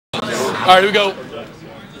All right, here we go.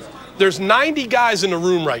 There's 90 guys in the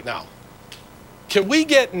room right now. Can we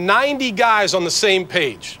get 90 guys on the same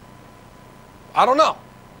page? I don't know.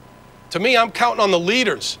 To me, I'm counting on the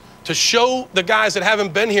leaders to show the guys that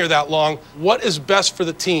haven't been here that long what is best for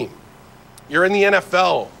the team. You're in the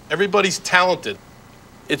NFL. Everybody's talented.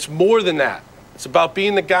 It's more than that. It's about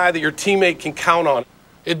being the guy that your teammate can count on.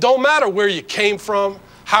 It don't matter where you came from,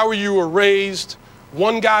 how you were raised.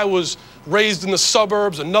 One guy was raised in the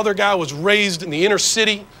suburbs, another guy was raised in the inner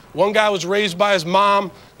city. One guy was raised by his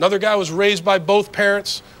mom, another guy was raised by both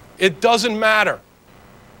parents. It doesn't matter.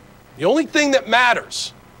 The only thing that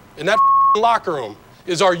matters in that locker room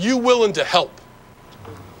is, are you willing to help?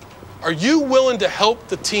 Are you willing to help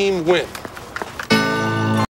the team win?